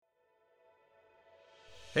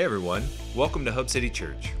Hey everyone, welcome to Hub City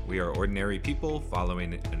Church. We are ordinary people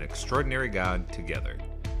following an extraordinary God together.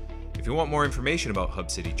 If you want more information about Hub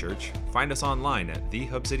City Church, find us online at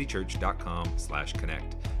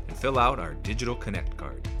thehubcitychurch.com/connect and fill out our digital connect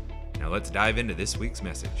card. Now let's dive into this week's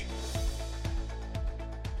message.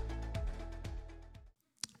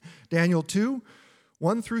 Daniel 2,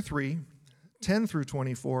 1 through 3, 10 through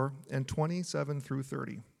 24, and 27 through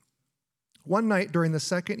 30. One night during the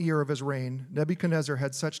second year of his reign, Nebuchadnezzar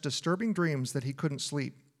had such disturbing dreams that he couldn't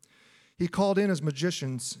sleep. He called in his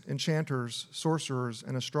magicians, enchanters, sorcerers,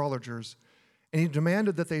 and astrologers, and he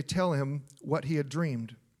demanded that they tell him what he had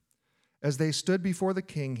dreamed. As they stood before the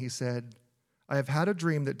king, he said, "I have had a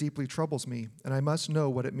dream that deeply troubles me, and I must know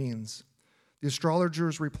what it means." The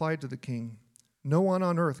astrologers replied to the king, "No one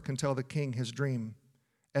on earth can tell the king his dream,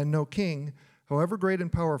 and no king, however great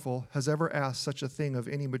and powerful, has ever asked such a thing of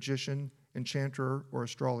any magician, enchanter, or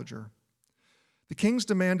astrologer. The king's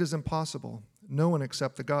demand is impossible. No one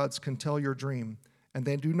except the gods can tell your dream, and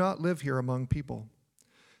they do not live here among people."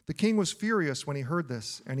 The king was furious when he heard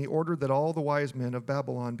this, and he ordered that all the wise men of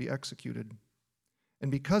Babylon be executed. And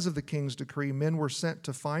because of the king's decree, men were sent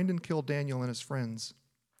to find and kill Daniel and his friends.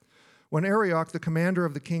 When Arioch, the commander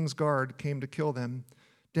of the king's guard, came to kill them,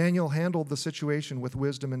 Daniel handled the situation with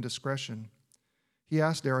wisdom and discretion. He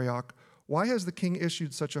asked Arioch, "Why has the king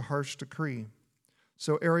issued such a harsh decree?"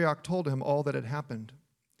 So Arioch told him all that had happened.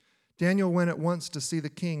 Daniel went at once to see the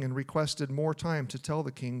king and requested more time to tell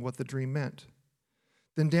the king what the dream meant.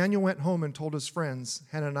 Then Daniel went home and told his friends,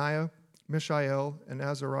 Hananiah, Mishael, and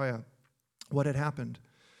Azariah, what had happened.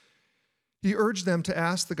 He urged them to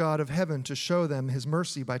ask the God of heaven to show them his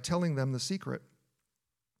mercy by telling them the secret,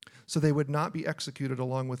 so they would not be executed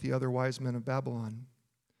along with the other wise men of Babylon.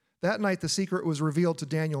 That night the secret was revealed to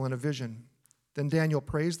Daniel in a vision. Then Daniel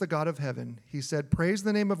praised the God of heaven. He said, "Praise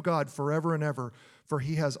the name of God forever and ever, for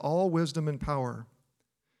he has all wisdom and power.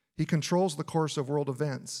 He controls the course of world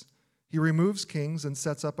events. He removes kings and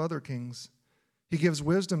sets up other kings. He gives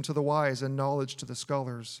wisdom to the wise and knowledge to the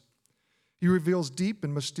scholars. He reveals deep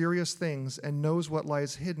and mysterious things and knows what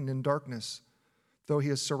lies hidden in darkness, though he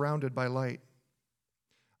is surrounded by light.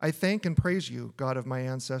 I thank and praise you, God of my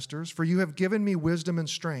ancestors, for you have given me wisdom and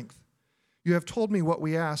strength. You have told me what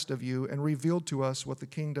we asked of you and revealed to us what the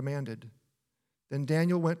king demanded." Then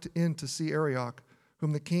Daniel went in to see Arioch,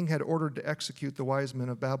 whom the king had ordered to execute the wise men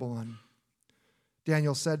of Babylon.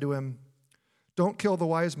 Daniel said to him, "Don't kill the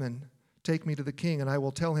wise men. Take me to the king, and I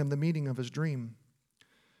will tell him the meaning of his dream."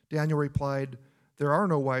 Daniel replied, "There are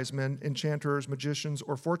no wise men, enchanters, magicians,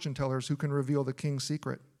 or fortune tellers who can reveal the king's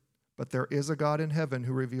secret. But there is a God in heaven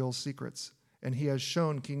who reveals secrets, and he has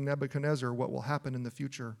shown King Nebuchadnezzar what will happen in the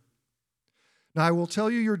future. Now I will tell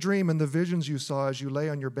you your dream and the visions you saw as you lay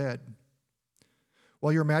on your bed.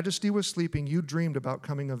 While your majesty was sleeping, you dreamed about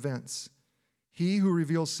coming events. He who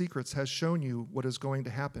reveals secrets has shown you what is going to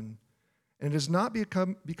happen. And it is not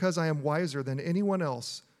because I am wiser than anyone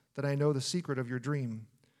else that I know the secret of your dream,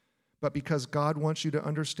 but because God wants you to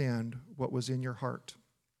understand what was in your heart."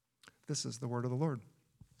 This is the word of the Lord.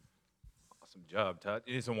 Awesome job, Todd.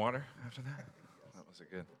 You need some water after that? That was a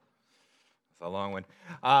good. That's a long one.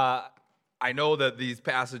 I know that these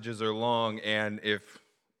passages are long, and if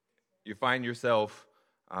you find yourself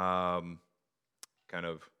kind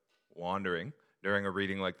of wandering during a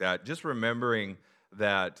reading like that, just remembering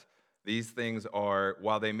that these things are,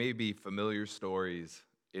 while they may be familiar stories,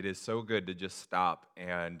 it is so good to just stop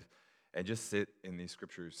and just sit in these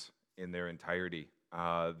scriptures in their entirety,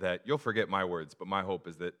 that you'll forget my words, but my hope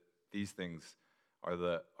is that these things are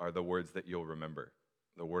the words that you'll remember.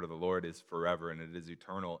 The word of the Lord is forever, and it is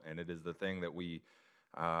eternal, and it is the thing that we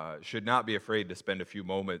should not be afraid to spend a few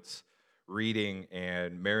moments reading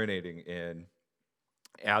and marinating in.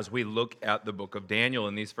 As we look at the book of Daniel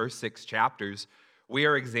in these first 6 chapters, we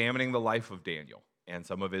are examining the life of Daniel and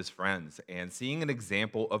some of his friends and seeing an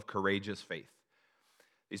example of courageous faith.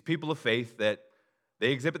 These people of faith that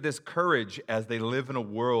they exhibit this courage as they live in a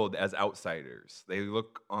world as outsiders. They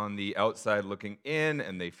look on the outside looking in,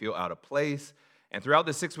 and they feel out of place. And throughout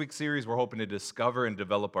this 6-week series, we're hoping to discover and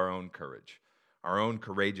develop our own courage, our own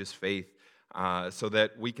courageous faith, so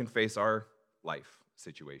that we can face our life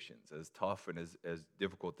situations, as tough and as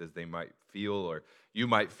difficult as they might feel, or you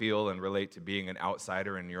might feel and relate to being an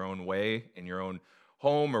outsider in your own way, in your own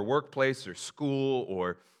home or workplace or school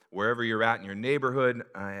or wherever you're at in your neighborhood.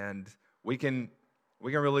 And we can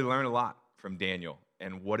really learn a lot from Daniel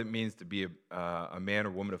and what it means to be a man or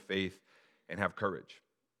woman of faith and have courage.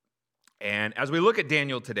 And as we look at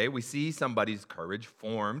Daniel today, we see somebody's courage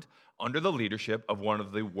formed under the leadership of one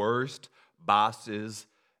of the worst bosses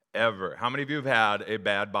Ever. How many of you have had a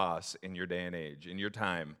bad boss in your day and age, in your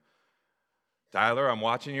time? Tyler, I'm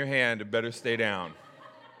watching your hand. It better stay down.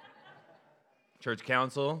 Church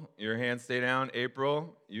council, your hands stay down.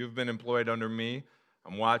 April, you've been employed under me.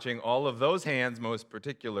 I'm watching all of those hands most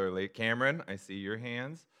particularly. Cameron, I see your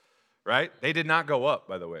hands, right? They did not go up,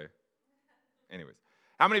 by the way. Anyways,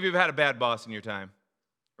 how many of you have had a bad boss in your time,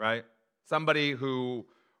 right? Somebody who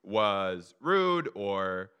was rude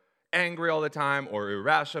or angry all the time or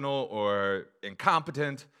irrational or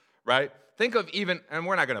incompetent, right? Think of even, and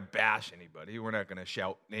we're not going to bash anybody. We're not going to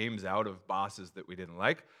shout names out of bosses that we didn't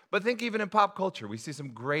like. But think even in pop culture, we see some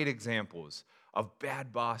great examples of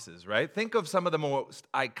bad bosses, right? Think of some of the most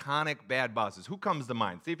iconic bad bosses. Who comes to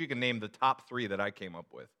mind? See if you can name the top 3 that I came up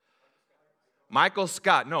with. Michael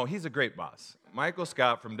Scott. No, he's a great boss. Michael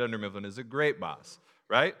Scott from Dunder Mifflin is a great boss,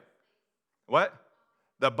 right? What?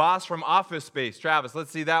 The boss from Office Space. Travis,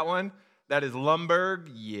 let's see that one. That is Lumbergh.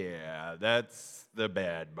 Yeah, that's the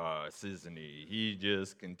bad boss, isn't he? He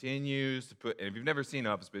just continues to put, and if you've never seen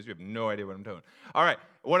Office Space, you have no idea what I'm doing. All right,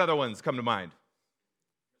 what other ones come to mind?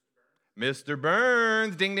 Mr.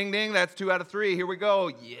 Burns. Ding, ding, ding. That's 2 out of 3. Here we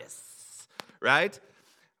go. Yes. Right?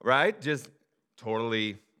 Right? Just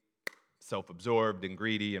totally self-absorbed and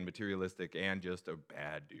greedy and materialistic and just a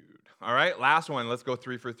bad dude. All right, last one. Let's go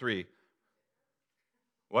 3 for 3.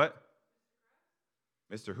 What?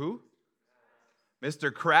 Mr. who?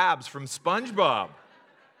 Mr. Krabs from SpongeBob.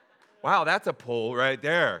 Wow, that's a pull right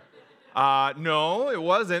there. No, it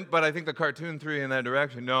wasn't, but I think the cartoon threw you in that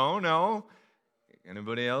direction. No.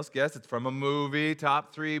 Anybody else guess? It's from a movie.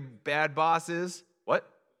 Top 3 bad bosses. What?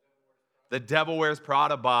 The Devil Wears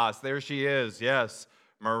Prada boss. There she is. Yes.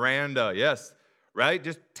 Miranda. Yes. Right?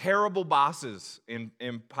 Just terrible bosses in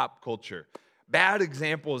pop culture. Bad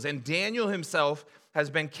examples. And Daniel himself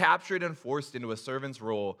has been captured and forced into a servant's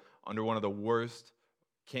role under one of the worst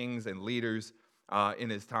kings and leaders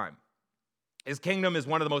in his time. His kingdom is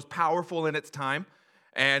one of the most powerful in its time,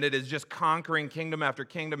 and it is just conquering kingdom after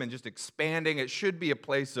kingdom and just expanding. It should be a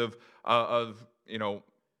place of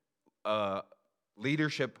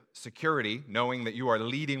leadership security, knowing that you are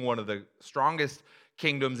leading one of the strongest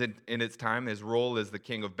kingdoms in its time. His role as the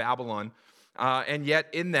king of Babylon. And yet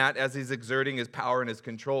in that, as he's exerting his power and his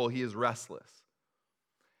control, he is restless.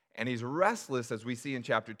 And he's restless, as we see in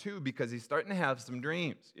chapter 2, because he's starting to have some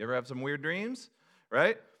dreams. You ever have some weird dreams?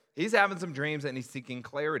 Right? He's having some dreams and he's seeking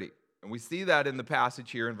clarity. And we see that in the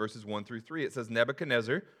passage here in verses 1 through 3. It says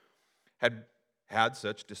Nebuchadnezzar had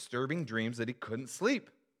such disturbing dreams that he couldn't sleep.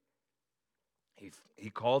 He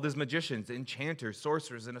called his magicians, enchanters,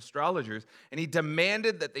 sorcerers, and astrologers, and he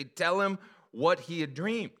demanded that they tell him what he had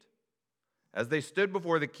dreamed. As they stood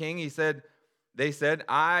before the king, they said,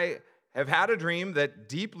 I have had a dream that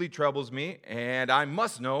deeply troubles me, and I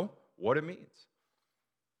must know what it means.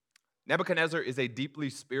 Nebuchadnezzar is a deeply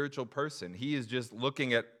spiritual person. He is just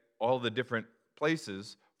looking at all the different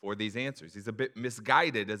places for these answers. He's a bit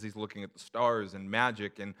misguided as he's looking at the stars and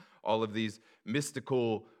magic and all of these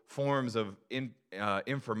mystical forms of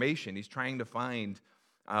information. He's trying to find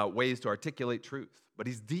ways to articulate truth, but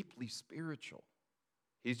he's deeply spiritual.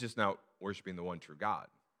 He's just not worshiping the one true God.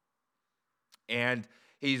 And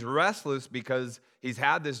he's restless because he's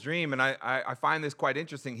had this dream, and I find this quite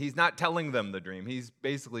interesting. He's not telling them the dream. He's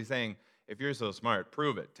basically saying, if you're so smart,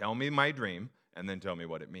 prove it. Tell me my dream, and then tell me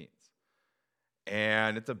what it means.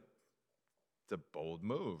 And it's a bold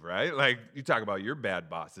move, right? Like, you talk about your bad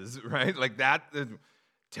bosses, right? Like that,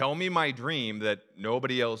 tell me my dream that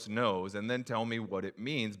nobody else knows, and then tell me what it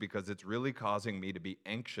means, because it's really causing me to be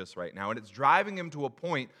anxious right now. And it's driving him to a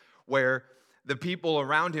point where the people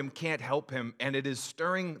around him can't help him, and it is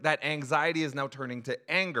stirring, that anxiety is now turning to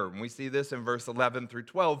anger. And we see this in verse 11 through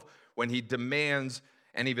 12 when he demands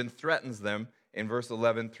and even threatens them in verse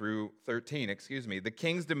 11 through 13. The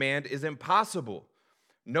king's demand is impossible.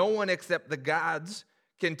 No one except the gods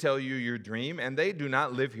can tell you your dream, and they do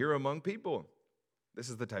not live here among people. This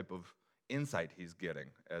is the type of insight he's getting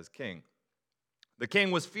as king. The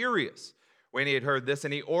king was furious when he had heard this,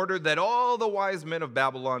 and he ordered that all the wise men of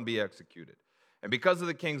Babylon be executed. And because of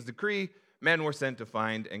the king's decree, men were sent to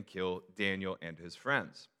find and kill Daniel and his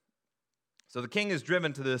friends. So the king is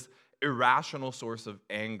driven to this irrational source of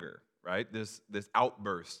anger, right? This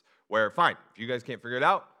outburst where, fine, if you guys can't figure it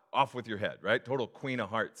out, off with your head, right? Total Queen of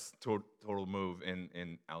Hearts, total move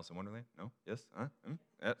in Alice in Wonderland. No? Yes?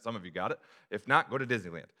 Yeah, some of you got it. If not, go to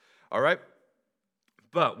Disneyland. All right?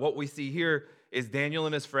 But what we see here is Daniel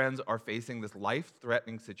and his friends are facing this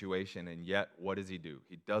life-threatening situation, and yet what does he do?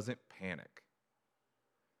 He doesn't panic.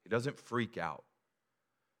 He doesn't freak out.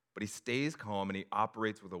 But he stays calm, and he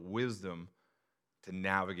operates with a wisdom to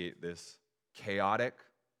navigate this chaotic,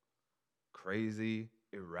 crazy,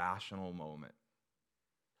 irrational moment.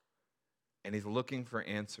 And he's looking for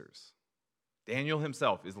answers. Daniel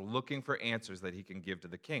himself is looking for answers that he can give to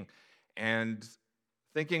the king. And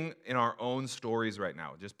thinking in our own stories right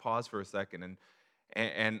now, just pause for a second.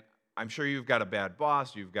 And I'm sure you've got a bad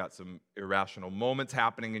boss. You've got some irrational moments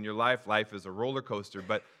happening in your life. Life is a roller coaster,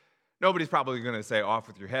 but nobody's probably going to say off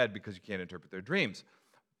with your head because you can't interpret their dreams.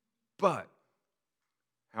 But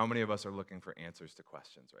how many of us are looking for answers to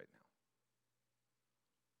questions right now?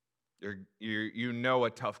 You know a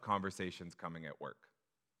tough conversation's coming at work.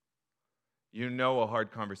 You know a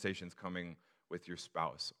hard conversation's coming with your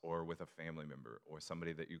spouse or with a family member or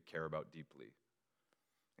somebody that you care about deeply.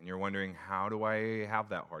 And you're wondering, how do I have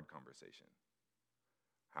that hard conversation?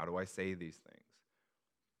 How do I say these things?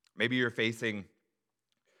 Maybe you're facing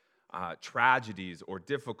tragedies or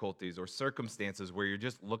difficulties or circumstances where you're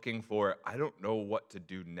just looking for, I don't know what to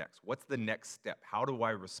do next. What's the next step? How do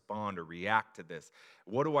I respond or react to this?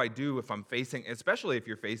 What do I do if I'm facing, especially if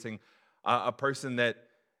you're facing a person that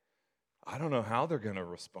I don't know how they're going to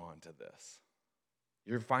respond to this.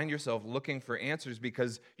 You find yourself looking for answers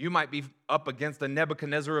because you might be up against a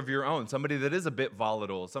Nebuchadnezzar of your own, somebody that is a bit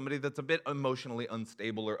volatile, somebody that's a bit emotionally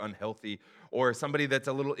unstable or unhealthy, or somebody that's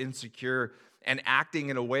a little insecure and acting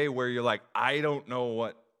in a way where you're like, I don't know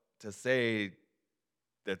what to say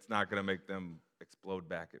that's not going to make them explode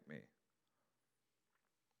back at me.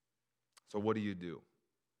 So what do you do?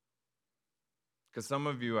 Because some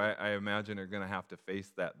of you, I imagine, are going to have to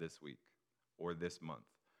face that this week or this month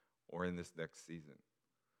or in this next season.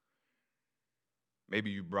 Maybe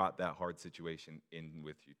you brought that hard situation in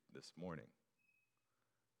with you this morning.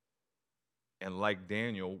 And like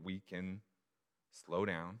Daniel, we can slow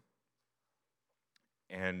down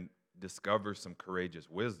and discover some courageous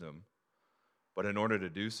wisdom. But in order to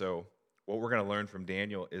do so, what we're going to learn from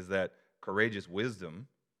Daniel is that courageous wisdom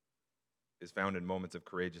is found in moments of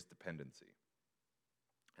courageous dependency.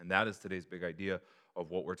 And that is today's big idea of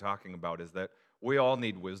what we're talking about, is that we all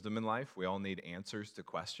need wisdom in life. We all need answers to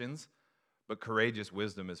questions. But courageous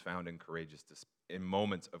wisdom is found in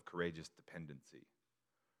moments of courageous dependency,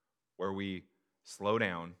 where we slow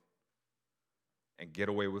down and get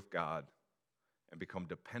away with God and become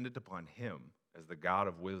dependent upon Him as the God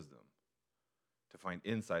of wisdom to find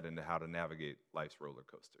insight into how to navigate life's roller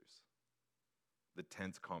coasters, the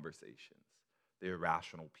tense conversations, the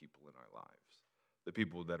irrational people in our lives, the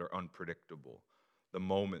people that are unpredictable, the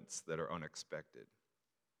moments that are unexpected.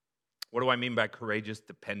 What do I mean by courageous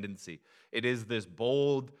dependency? It is this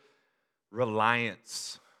bold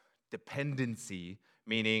reliance, dependency,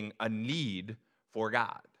 meaning a need for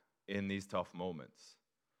God in these tough moments.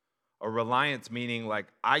 A reliance meaning like,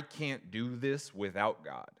 I can't do this without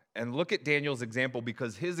God. And look at Daniel's example,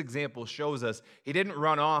 because his example shows us he didn't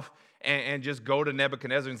run off and just go to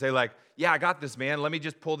Nebuchadnezzar and say like, yeah, I got this, man. Let me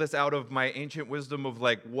just pull this out of my ancient wisdom of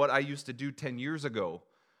like what I used to do 10 years ago.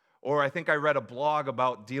 Or I think I read a blog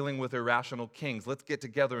about dealing with irrational kings. Let's get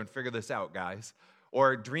together and figure this out, guys.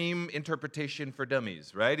 Or dream interpretation for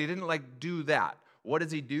dummies, right? He didn't like do that. What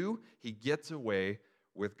does he do? He gets away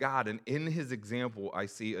with God. And in his example, I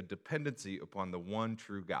see a dependency upon the one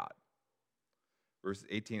true God. Verses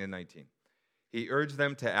 18 and 19. He urged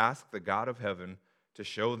them to ask the God of heaven to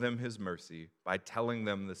show them his mercy by telling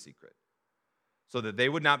them the secret, so that they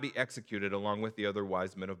would not be executed along with the other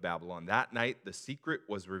wise men of Babylon. That night, the secret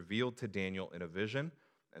was revealed to Daniel in a vision,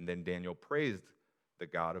 and then Daniel praised the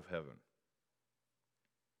God of heaven.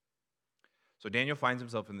 So Daniel finds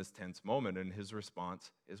himself in this tense moment, and his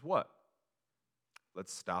response is what?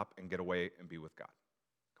 Let's stop and get away and be with God.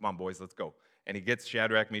 Come on, boys, let's go. And he gets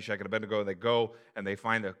Shadrach, Meshach, and Abednego, and they go, and they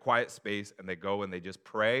find a quiet space, and they go, and they just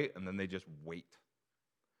pray, and then they just wait.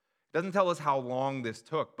 It doesn't tell us how long this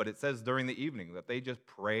took, but it says during the evening that they just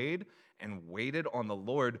prayed and waited on the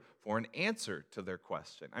Lord for an answer to their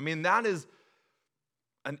question. I mean, that is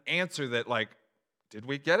an answer that, like, did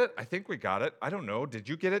we get it? I think we got it. I don't know. Did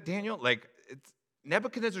you get it, Daniel? Like, it's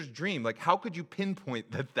Nebuchadnezzar's dream. Like, how could you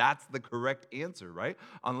pinpoint that that's the correct answer, right?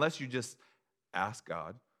 Unless you just ask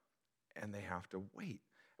God, and they have to wait.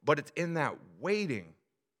 But it's in that waiting,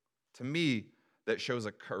 to me, that shows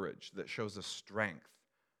a courage, that shows a strength,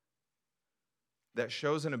 that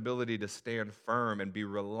shows an ability to stand firm and be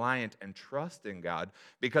reliant and trust in God,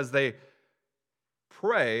 because they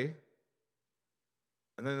pray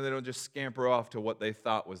and then they don't just scamper off to what they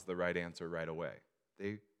thought was the right answer right away.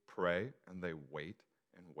 They pray and they wait,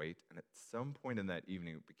 and at some point in that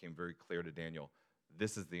evening it became very clear to Daniel,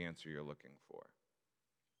 this is the answer you're looking for.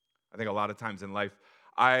 I think a lot of times in life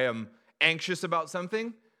I am anxious about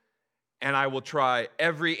something and I will try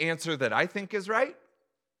every answer that I think is right,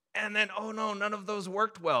 And then, oh no, none of those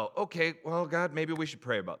worked well. Okay, well, God, maybe we should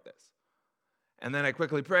pray about this. And then I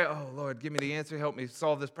quickly pray, oh, Lord, give me the answer. Help me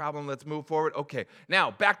solve this problem. Let's move forward. Okay,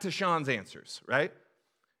 now back to Sean's answers, right?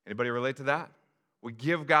 Anybody relate to that? We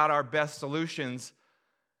give God our best solutions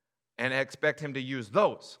and expect him to use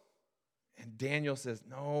those. And Daniel says,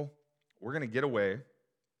 no, we're going to get away and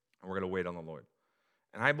we're going to wait on the Lord.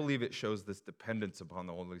 And I believe it shows this dependence upon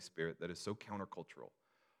the Holy Spirit that is so countercultural.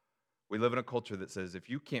 We live in a culture that says if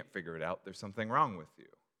you can't figure it out, there's something wrong with you.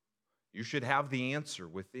 You should have the answer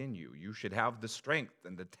within you. You should have the strength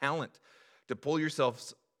and the talent to pull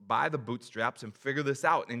yourselves by the bootstraps and figure this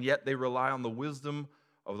out. And yet they rely on the wisdom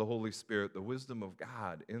of the Holy Spirit, the wisdom of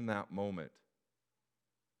God in that moment.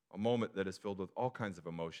 A moment that is filled with all kinds of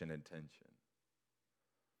emotion and tension.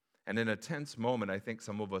 And in a tense moment, I think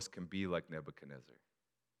some of us can be like Nebuchadnezzar.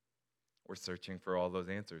 We're searching for all those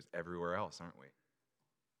answers everywhere else, aren't we?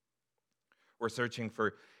 We're searching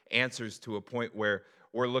for answers to a point where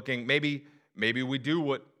we're looking, maybe we do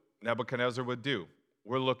what Nebuchadnezzar would do.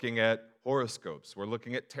 We're looking at horoscopes. We're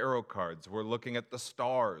looking at tarot cards. We're looking at the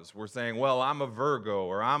stars. We're saying, well, I'm a Virgo,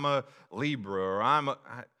 or I'm a Libra, or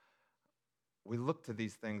we look to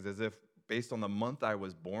these things as if based on the month I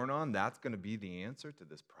was born on, that's going to be the answer to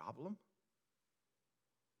this problem.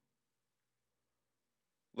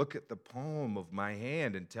 Look at the palm of my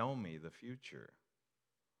hand and tell me the future.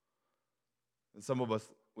 And some of us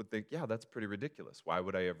would think, yeah, that's pretty ridiculous. Why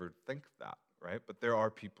would I ever think that, right? But there are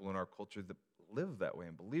people in our culture that live that way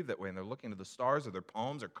and believe that way, and they're looking to the stars or their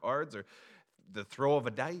palms or cards or the throw of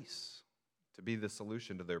a dice to be the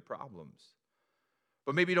solution to their problems.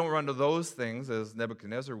 But maybe you don't run to those things as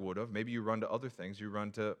Nebuchadnezzar would have. Maybe you run to other things. You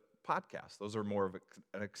run to podcasts. Those are more of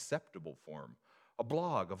an acceptable form. A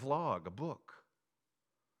blog, a vlog, a book.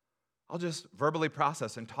 I'll just verbally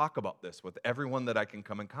process and talk about this with everyone that I can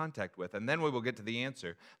come in contact with, and then we will get to the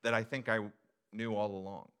answer that I think I knew all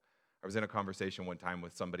along. I was in a conversation one time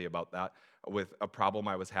with somebody about that, with a problem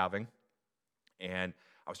I was having, and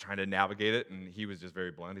I was trying to navigate it, and he was just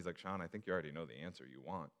very blunt. He's like, Sean, I think you already know the answer you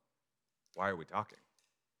want. Why are we talking?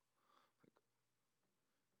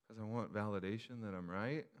 Because I want validation that I'm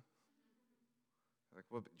right. Like,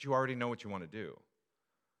 well, but you already know what you want to do.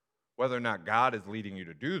 Whether or not God is leading you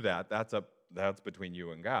to do that, that's between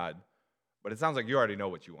you and God. But it sounds like you already know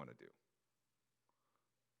what you want to do.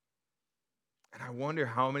 And I wonder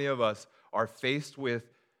how many of us are faced with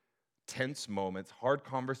tense moments, hard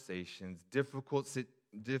conversations, difficult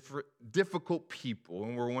people,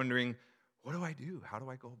 and we're wondering, what do I do? How do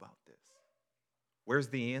I go about this? Where's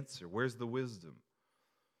the answer? Where's the wisdom?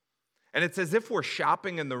 And it's as if we're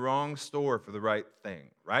shopping in the wrong store for the right thing,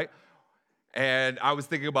 right? And I was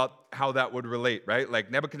thinking about how that would relate, right?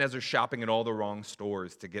 Like Nebuchadnezzar's shopping in all the wrong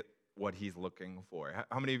stores to get what he's looking for.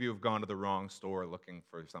 How many of you have gone to the wrong store looking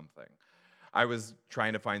for something? I was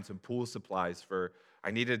trying to find some pool supplies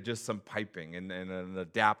I needed just some piping and an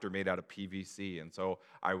adapter made out of PVC. And so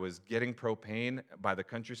I was getting propane by the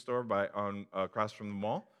country store across from the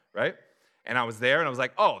mall, right? And I was there and I was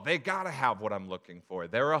like, oh, they got to have what I'm looking for.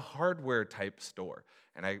 They're a hardware type store.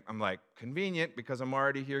 And I'm like, convenient because I'm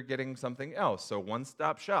already here getting something else. So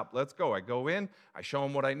one-stop shop, let's go. I go in, I show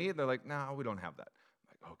them what I need. They're like, no, we don't have that.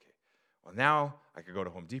 I'm like, okay. Well, now I could go to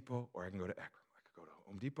Home Depot or I can go to Akron. I could go to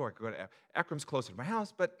Home Depot or I could go to Akron's closer to my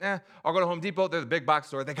house, but I'll go to Home Depot. They're the big box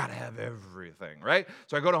store. They got to have everything, right?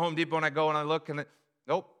 So I go to Home Depot and I look and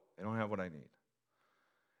nope, they don't have what I need.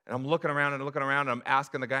 And I'm looking around and I'm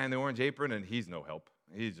asking the guy in the orange apron, and he's no help.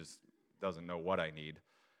 He just doesn't know what I need.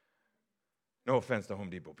 No offense to Home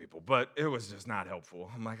Depot people, but it was just not helpful.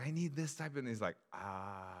 I'm like, I need this type, and he's like,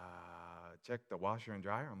 check the washer and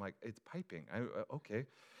dryer. I'm like, it's piping. Okay.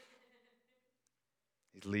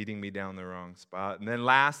 He's leading me down the wrong spot. And then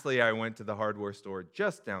lastly, I went to the hardware store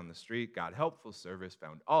just down the street, got helpful service,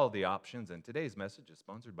 found all the options, and today's message is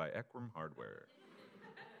sponsored by Ekram Hardware.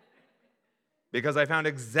 Because I found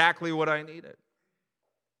exactly what I needed.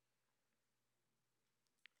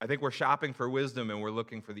 I think we're shopping for wisdom and we're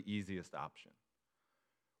looking for the easiest option.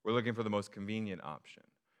 We're looking for the most convenient option.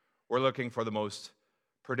 We're looking for the most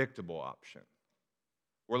predictable option.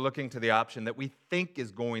 We're looking to the option that we think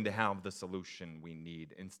is going to have the solution we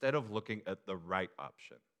need instead of looking at the right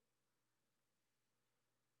option.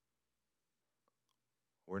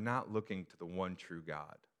 We're not looking to the one true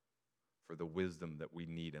God for the wisdom that we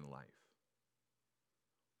need in life.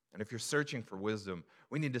 And if you're searching for wisdom,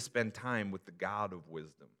 we need to spend time with the God of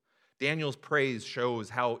wisdom. Daniel's praise shows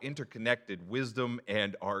how interconnected wisdom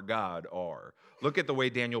and our God are. Look at the way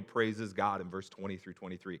Daniel praises God in verse 20 through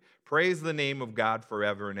 23. Praise the name of God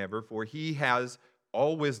forever and ever, for he has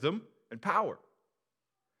all wisdom and power.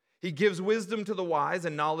 He gives wisdom to the wise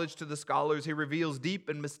and knowledge to the scholars. He reveals deep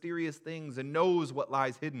and mysterious things and knows what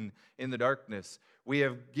lies hidden in the darkness.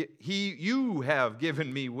 You have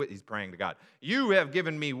given me, he's praying to God, you have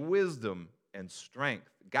given me wisdom and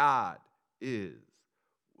strength. God is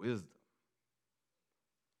wisdom.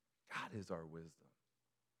 God is our wisdom.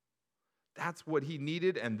 That's what he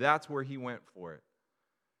needed, and that's where he went for it.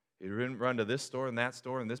 He didn't run to this store and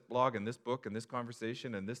this blog and this book and this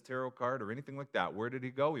conversation and this tarot card or anything like that. Where did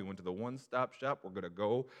he go? He went to the one-stop shop. We're going to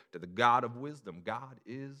go to the God of wisdom. God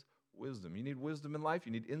is wisdom. You need wisdom in life.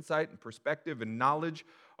 You need insight and perspective and knowledge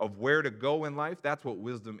of where to go in life. That's what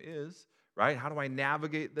wisdom is, right? How do I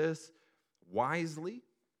navigate this wisely?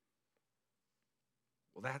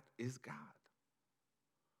 Well, that is God.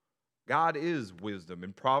 God is wisdom.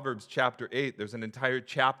 In Proverbs chapter 8, there's an entire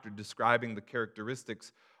chapter describing the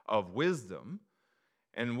characteristics of wisdom.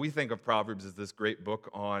 And we think of Proverbs as this great book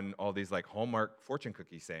on all these like Hallmark fortune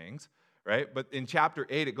cookie sayings, right? But in chapter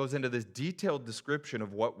 8, it goes into this detailed description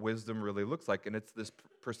of what wisdom really looks like. And it's this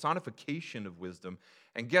personification of wisdom.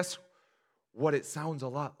 And guess what it sounds a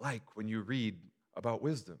lot like when you read about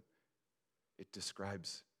wisdom? It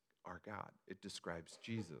describes our God. It describes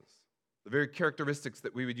Jesus. The very characteristics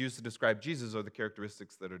that we would use to describe Jesus are the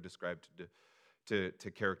characteristics that are described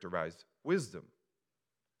to characterize wisdom.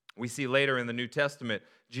 We see later in the New Testament,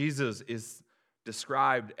 Jesus is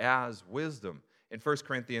described as wisdom. In 1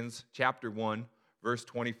 Corinthians chapter 1, verse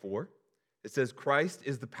 24, it says, Christ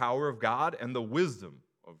is the power of God and the wisdom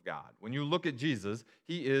of God. When you look at Jesus,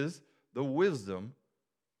 he is the wisdom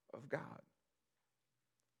of God.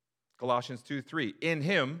 Colossians 2:3, in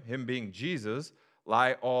him being Jesus,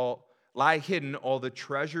 lie hidden all the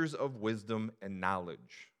treasures of wisdom and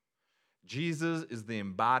knowledge. Jesus is the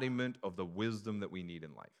embodiment of the wisdom that we need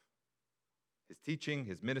in life. His teaching,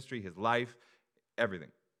 his ministry, his life,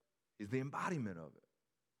 everything. He's the embodiment of it.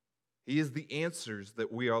 He is the answers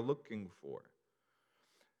that we are looking for.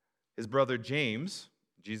 His brother James,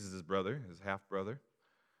 Jesus' brother, his half-brother,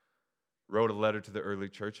 wrote a letter to the early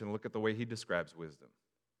church, and look at the way he describes wisdom.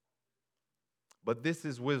 But this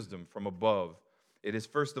is wisdom from above. It is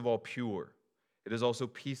first of all pure. It is also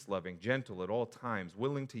peace-loving, gentle at all times,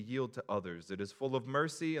 willing to yield to others. It is full of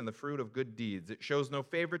mercy and the fruit of good deeds. It shows no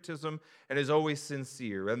favoritism and is always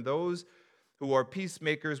sincere. And those who are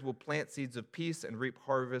peacemakers will plant seeds of peace and reap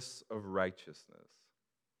harvests of righteousness.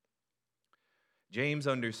 James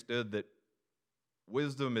understood that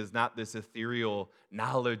wisdom is not this ethereal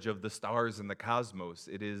knowledge of the stars and the cosmos.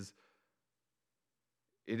 It is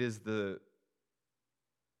the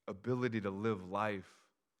ability to live life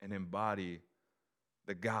and embody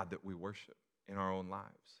the God that we worship in our own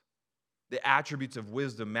lives. The attributes of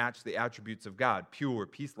wisdom match the attributes of God: pure,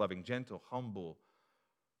 peace-loving, gentle, humble,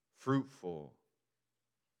 fruitful.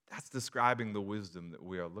 That's describing the wisdom that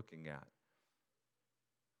we are looking at.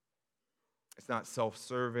 It's not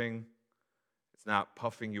self-serving. It's not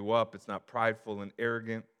puffing you up. It's not prideful and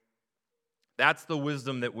arrogant. That's the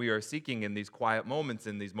wisdom that we are seeking in these quiet moments,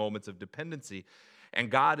 in these moments of dependency. And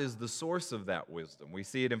God is the source of that wisdom. We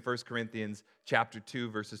see it in 1 Corinthians chapter 2,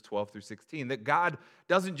 verses 12 through 16, that God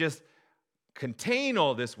doesn't just contain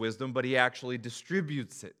all this wisdom, but he actually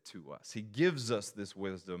distributes it to us. He gives us this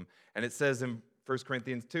wisdom. And it says in 1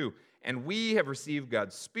 Corinthians 2, and we have received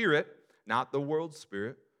God's Spirit, not the world's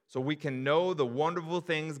spirit, so we can know the wonderful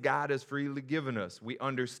things God has freely given us. We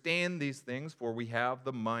understand these things, for we have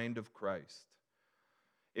the mind of Christ.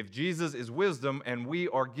 If Jesus is wisdom and we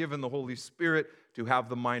are given the Holy Spirit to have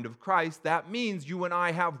the mind of Christ, that means you and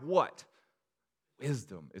I have what?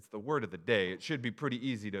 Wisdom. It's the word of the day. It should be pretty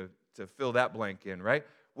easy to fill that blank in, right?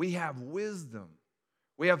 We have wisdom.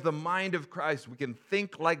 We have the mind of Christ. We can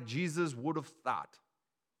think like Jesus would have thought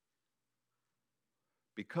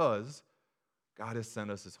because God has sent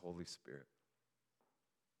us his Holy Spirit.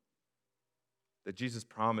 That Jesus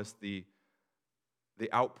promised the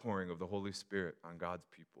outpouring of the Holy Spirit on God's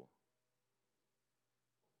people.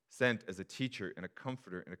 Sent as a teacher and a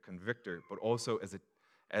comforter and a convictor, but also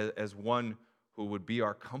as one who would be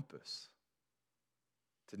our compass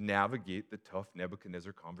to navigate the tough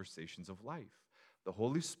Nebuchadnezzar conversations of life. The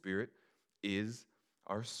Holy Spirit is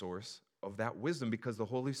our source of that wisdom because the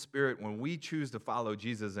Holy Spirit, when we choose to follow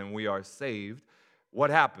Jesus and we are saved, what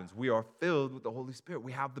happens? We are filled with the Holy Spirit.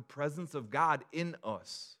 We have the presence of God in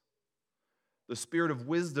us. The spirit of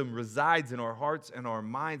wisdom resides in our hearts and our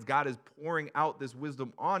minds. God is pouring out this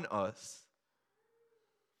wisdom on us.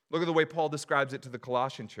 Look at the way Paul describes it to the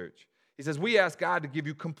Colossian church. He says, we ask God to give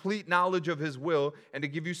you complete knowledge of his will and to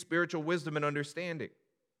give you spiritual wisdom and understanding.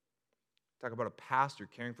 Talk about a pastor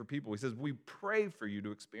caring for people. He says, we pray for you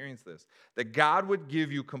to experience this, that God would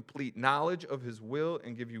give you complete knowledge of his will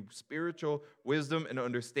and give you spiritual wisdom and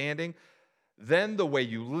understanding. Then the way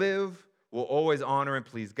you live will always honor and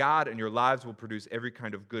please God, and your lives will produce every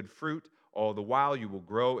kind of good fruit. All the while, you will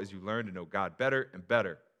grow as you learn to know God better and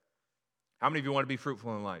better. How many of you want to be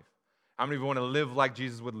fruitful in life? How many of you want to live like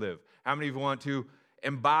Jesus would live? How many of you want to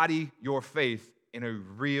embody your faith in a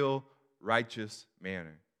real, righteous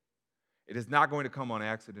manner? It is not going to come on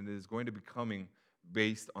accident. It is going to be coming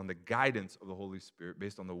based on the guidance of the Holy Spirit,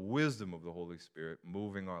 based on the wisdom of the Holy Spirit,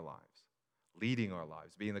 moving our lives, leading our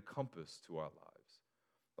lives, being the compass to our lives.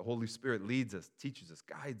 The Holy Spirit leads us, teaches us,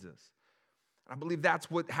 guides us. I believe that's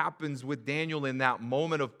what happens with Daniel in that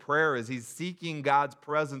moment of prayer as he's seeking God's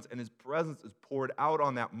presence, and his presence is poured out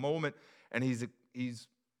on that moment, and he's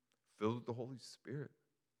filled with the Holy Spirit.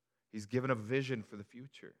 He's given a vision for the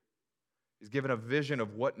future. He's given a vision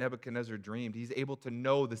of what Nebuchadnezzar dreamed. He's able to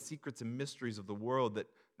know the secrets and mysteries of the world that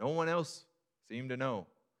no one else seemed to know.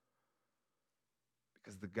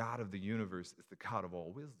 Because the God of the universe is the God of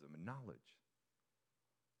all wisdom and knowledge.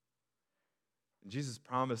 And Jesus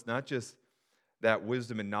promised not just that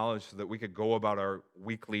wisdom and knowledge so that we could go about our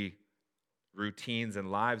weekly routines and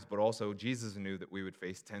lives, but also Jesus knew that we would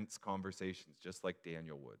face tense conversations just like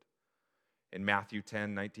Daniel would. In Matthew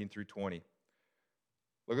 10, 19 through 20,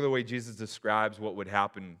 look at the way Jesus describes what would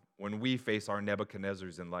happen when we face our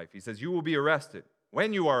Nebuchadnezzars in life. He says, you will be arrested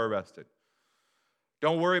when you are arrested.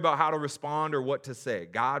 Don't worry about how to respond or what to say.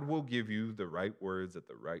 God will give you the right words at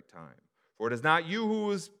the right time. For it is not you who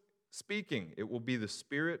is speaking. It will be the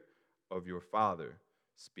Spirit of your Father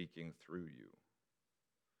speaking through you.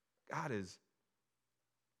 God is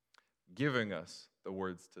giving us the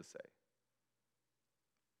words to say.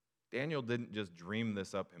 Daniel didn't just dream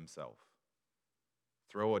this up himself,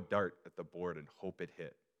 throw a dart at the board and hope it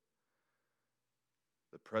hit.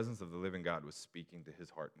 The presence of the living God was speaking to his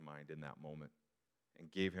heart and mind in that moment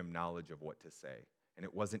and gave him knowledge of what to say. And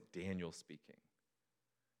it wasn't Daniel speaking.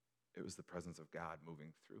 It was the presence of God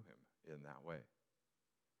moving through him in that way.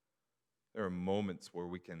 There are moments where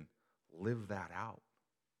we can live that out.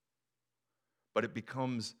 But it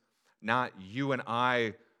becomes not you and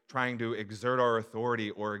I trying to exert our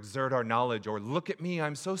authority or exert our knowledge or look at me,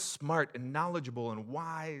 I'm so smart and knowledgeable and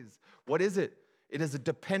wise. What is it? It is a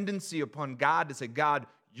dependency upon God to say, God,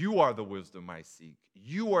 you are the wisdom I seek.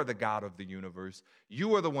 You are the God of the universe.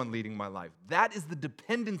 You are the one leading my life. That is the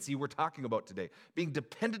dependency we're talking about today. Being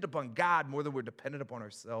dependent upon God more than we're dependent upon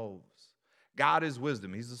ourselves. God is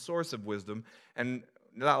wisdom. He's the source of wisdom. And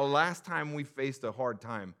the last time we faced a hard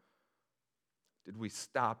time, did we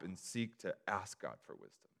stop and seek to ask God for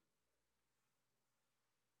wisdom?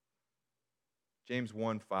 James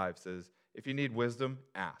 1:5 says, if you need wisdom,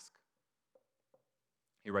 ask.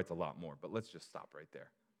 He writes a lot more, but let's just stop right there.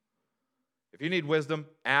 If you need wisdom,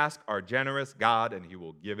 ask our generous God, and he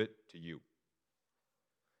will give it to you.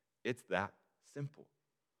 It's that simple.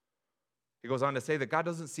 He goes on to say that God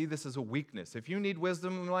doesn't see this as a weakness. If you need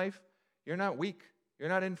wisdom in life, you're not weak. You're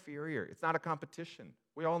not inferior. It's not a competition.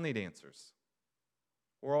 We all need answers.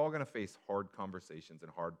 We're all going to face hard conversations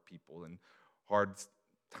and hard people and hard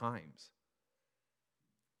times.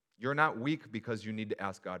 You're not weak because you need to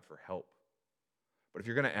ask God for help. But if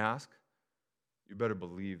you're going to ask, you better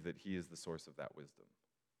believe that he is the source of that wisdom.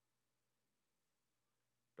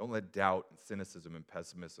 Don't let doubt and cynicism and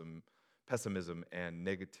pessimism and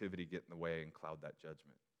negativity get in the way and cloud that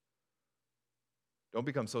judgment. Don't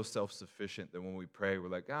become so self-sufficient that when we pray, we're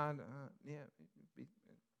like, God,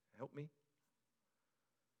 help me.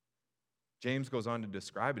 James goes on to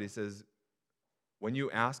describe it. He says, when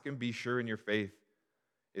you ask him, be sure in your faith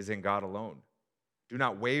is in God alone. Do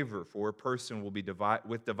not waver, for a person will be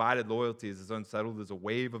with divided loyalties as unsettled as a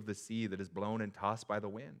wave of the sea that is blown and tossed by the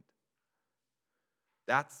wind.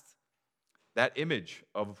 That's that image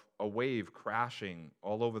of a wave crashing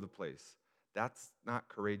all over the place. That's not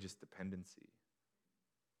courageous dependency.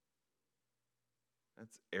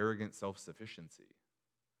 That's arrogant self-sufficiency.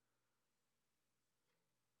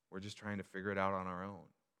 We're just trying to figure it out on our own.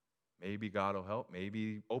 Maybe God will help.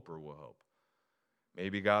 Maybe Oprah will help.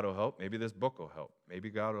 Maybe God will help. Maybe this book will help. Maybe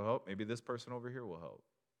God will help. Maybe this person over here will help.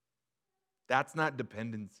 That's not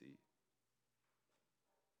dependency.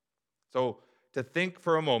 So to think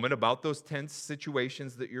for a moment about those tense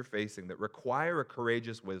situations that you're facing that require a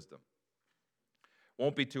courageous wisdom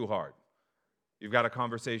won't be too hard. You've got a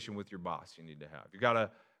conversation with your boss you need to have. You've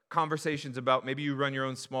got conversations about maybe you run your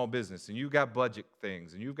own small business and you've got budget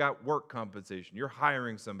things and you've got work compensation. You're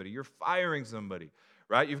hiring somebody. You're firing somebody.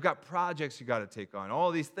 Right? You've got projects you got to take on.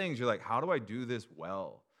 All these things. You're like, how do I do this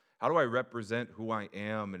well? How do I represent who I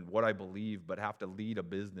am and what I believe, but have to lead a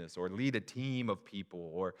business or lead a team of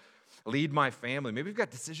people or lead my family? Maybe you've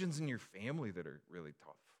got decisions in your family that are really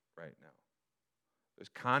tough right now. There's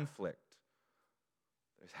conflict.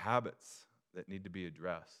 There's habits that need to be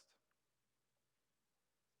addressed.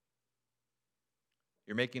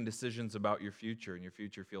 You're making decisions about your future, and your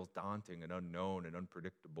future feels daunting and unknown and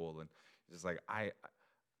unpredictable. And it's just like, I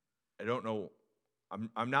don't know.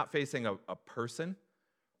 I'm not facing a person,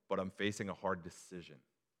 but I'm facing a hard decision.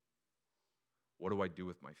 What do I do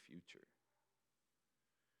with my future?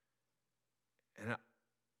 And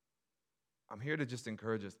I'm here to just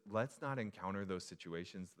encourage us, let's not encounter those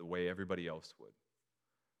situations the way everybody else would.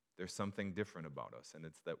 There's something different about us, and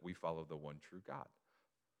it's that we follow the one true God.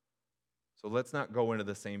 So let's not go into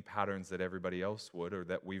the same patterns that everybody else would or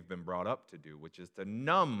that we've been brought up to do, which is to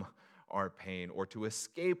numb our pain or to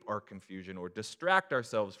escape our confusion or distract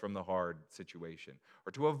ourselves from the hard situation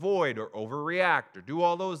or to avoid or overreact or do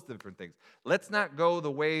all those different things. Let's not go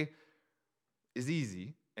the way is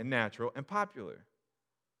easy and natural and popular.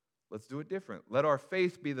 Let's do it different. Let our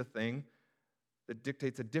faith be the thing that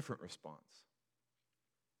dictates a different response.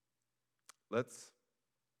 Let's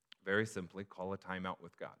very simply call a timeout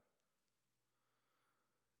with God.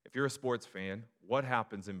 If you're a sports fan, what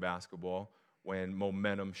happens in basketball when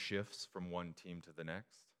momentum shifts from one team to the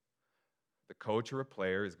next? The coach or a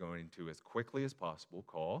player is going to, as quickly as possible,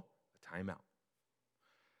 call a timeout.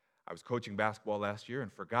 I was coaching basketball last year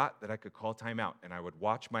and forgot that I could call timeout, and I would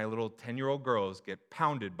watch my little 10-year-old girls get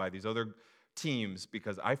pounded by these other teams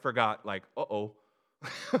because I forgot, like,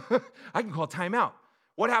 I can call timeout.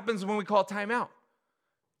 What happens when we call timeout?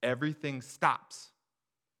 Everything stops.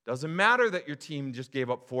 Doesn't matter that your team just gave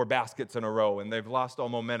up 4 baskets in a row and they've lost all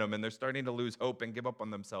momentum and they're starting to lose hope and give up on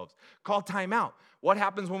themselves. Call timeout. What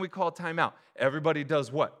happens when we call timeout? Everybody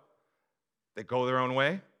does what? They go their own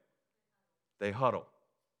way? They huddle.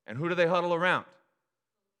 And who do they huddle around?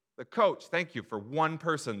 The coach. Thank you for one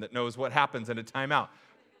person that knows what happens in a timeout.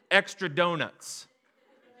 Extra donuts.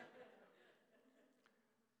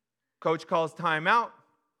 Coach calls timeout.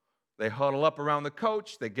 They huddle up around the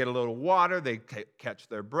coach, they get a little water, they catch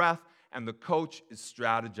their breath, and the coach is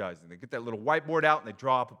strategizing. They get that little whiteboard out and they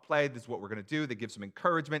draw up a play. This is what we're going to do. They give some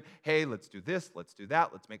encouragement. Hey, let's do this, let's do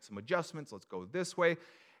that, let's make some adjustments, let's go this way.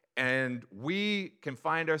 And we can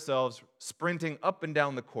find ourselves sprinting up and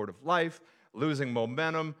down the court of life, losing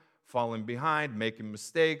momentum, falling behind, making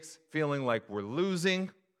mistakes, feeling like we're losing.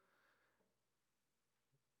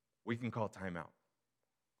 We can call timeout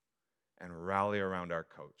and rally around our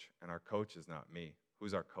coach. And our coach is not me.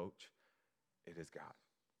 Who's our coach? It is God.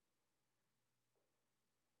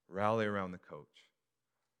 Rally around the coach.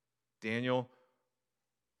 Daniel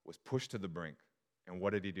was pushed to the brink. And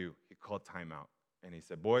what did he do? He called timeout. And he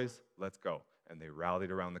said, boys, let's go. And they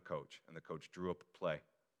rallied around the coach. And the coach drew up a play.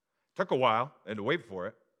 Took a while. They had to wait for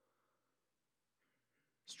it.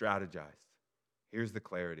 Strategized. Here's the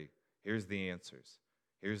clarity. Here's the answers.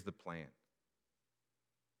 Here's the plan.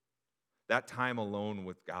 That time alone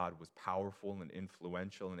with God was powerful and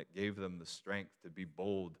influential, and it gave them the strength to be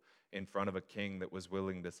bold in front of a king that was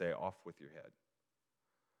willing to say, off with your head.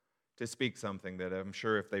 To speak something that I'm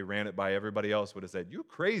sure if they ran it by everybody else would have said, you're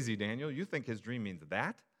crazy, Daniel. You think his dream means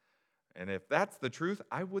that? And if that's the truth,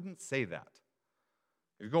 I wouldn't say that.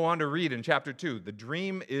 If you go on to read in chapter 2, the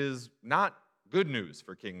dream is not good news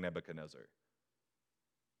for King Nebuchadnezzar.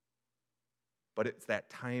 But it's that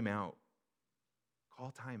time out.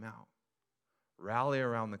 Call time out. Rally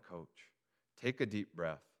around the coach. Take a deep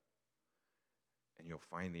breath. And you'll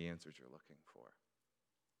find the answers you're looking for.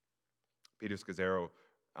 Peter Scazzaro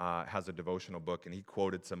has a devotional book, and he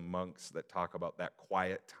quoted some monks that talk about that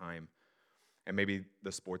quiet time. And maybe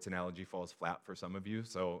the sports analogy falls flat for some of you,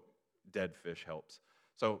 so dead fish helps.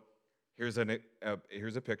 So here's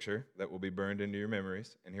a picture that will be burned into your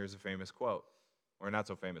memories, and here's a famous quote. Or not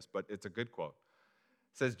so famous, but it's a good quote.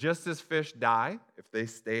 It says, just as fish die if they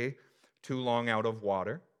stay too long out of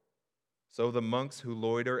water, so the monks who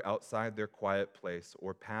loiter outside their quiet place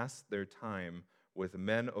or pass their time with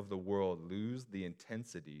men of the world lose the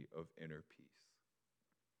intensity of inner peace.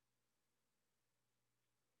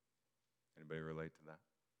 Anybody relate to that?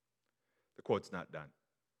 The quote's not done.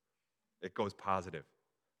 It goes positive.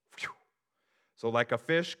 Phew. So like a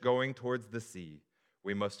fish going towards the sea,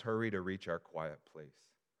 we must hurry to reach our quiet place.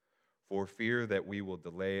 For fear that we will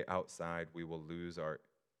delay outside, we will lose our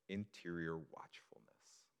interior watchfulness.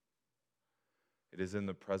 It is in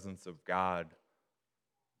the presence of God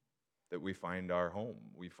that we find our home,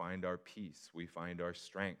 we find our peace, we find our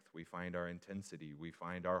strength, we find our intensity, we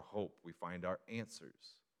find our hope, we find our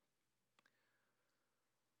answers.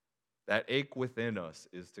 That ache within us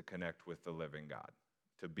is to connect with the living God,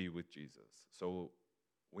 to be with Jesus. So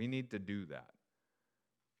we need to do that.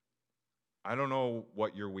 I don't know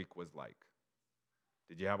what your week was like.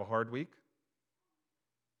 Did you have a hard week?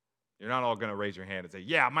 You're not all going to raise your hand and say,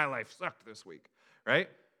 yeah, my life sucked this week, right?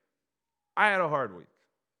 I had a hard week.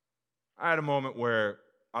 I had a moment where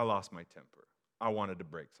I lost my temper. I wanted to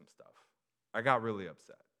break some stuff. I got really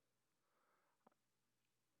upset.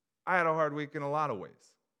 I had a hard week in a lot of ways.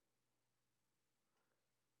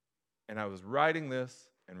 And I was writing this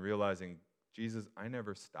and realizing, Jesus, I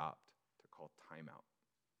never stopped to call timeout.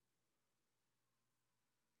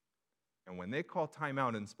 And when they call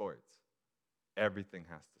timeout in sports, everything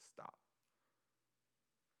has to stop.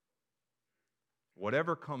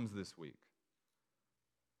 Whatever comes this week,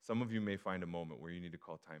 some of you may find a moment where you need to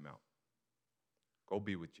call timeout. Go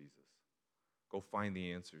be with Jesus. Go find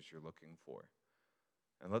the answers you're looking for.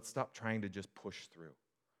 And let's stop trying to just push through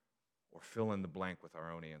or fill in the blank with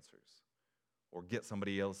our own answers or get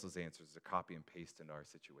somebody else's answers to copy and paste into our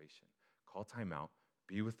situation. Call timeout.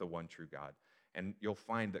 Be with the one true God. And you'll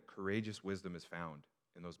find that courageous wisdom is found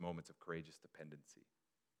in those moments of courageous dependency.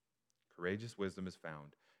 Courageous wisdom is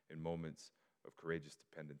found in moments of courageous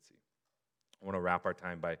dependency. I want to wrap our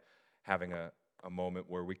time by having a moment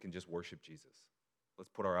where we can just worship Jesus.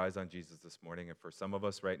 Let's put our eyes on Jesus this morning. And for some of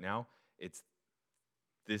us right now,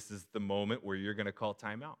 this is the moment where you're going to call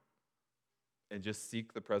time out and just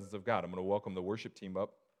seek the presence of God. I'm going to welcome the worship team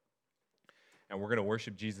up, and we're going to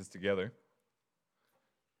worship Jesus together.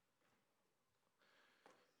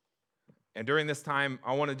 And during this time,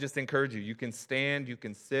 I want to just encourage you. You can stand, you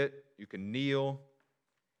can sit, you can kneel.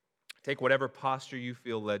 Take whatever posture you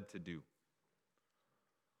feel led to do.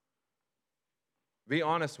 Be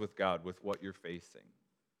honest with God with what you're facing.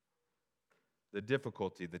 The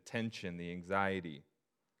difficulty, the tension, the anxiety.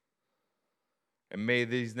 And may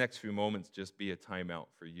these next few moments just be a timeout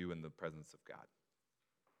for you in the presence of God.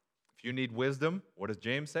 If you need wisdom, what does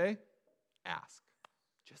James say? Ask.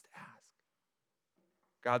 Just ask.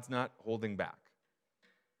 God's not holding back.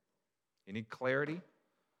 You need clarity?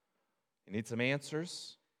 You need some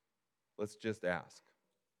answers? Let's just ask.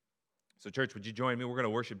 So church, would you join me? We're going to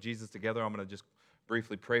worship Jesus together. I'm going to just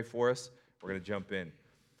briefly pray for us. We're going to jump in.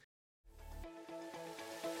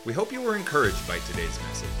 We hope you were encouraged by today's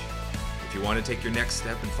message. If you want to take your next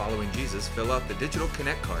step in following Jesus, fill out the digital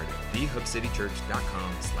Connect card at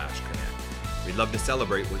thehookcitychurch.com/connect. We'd love to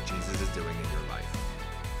celebrate what Jesus is doing in your life.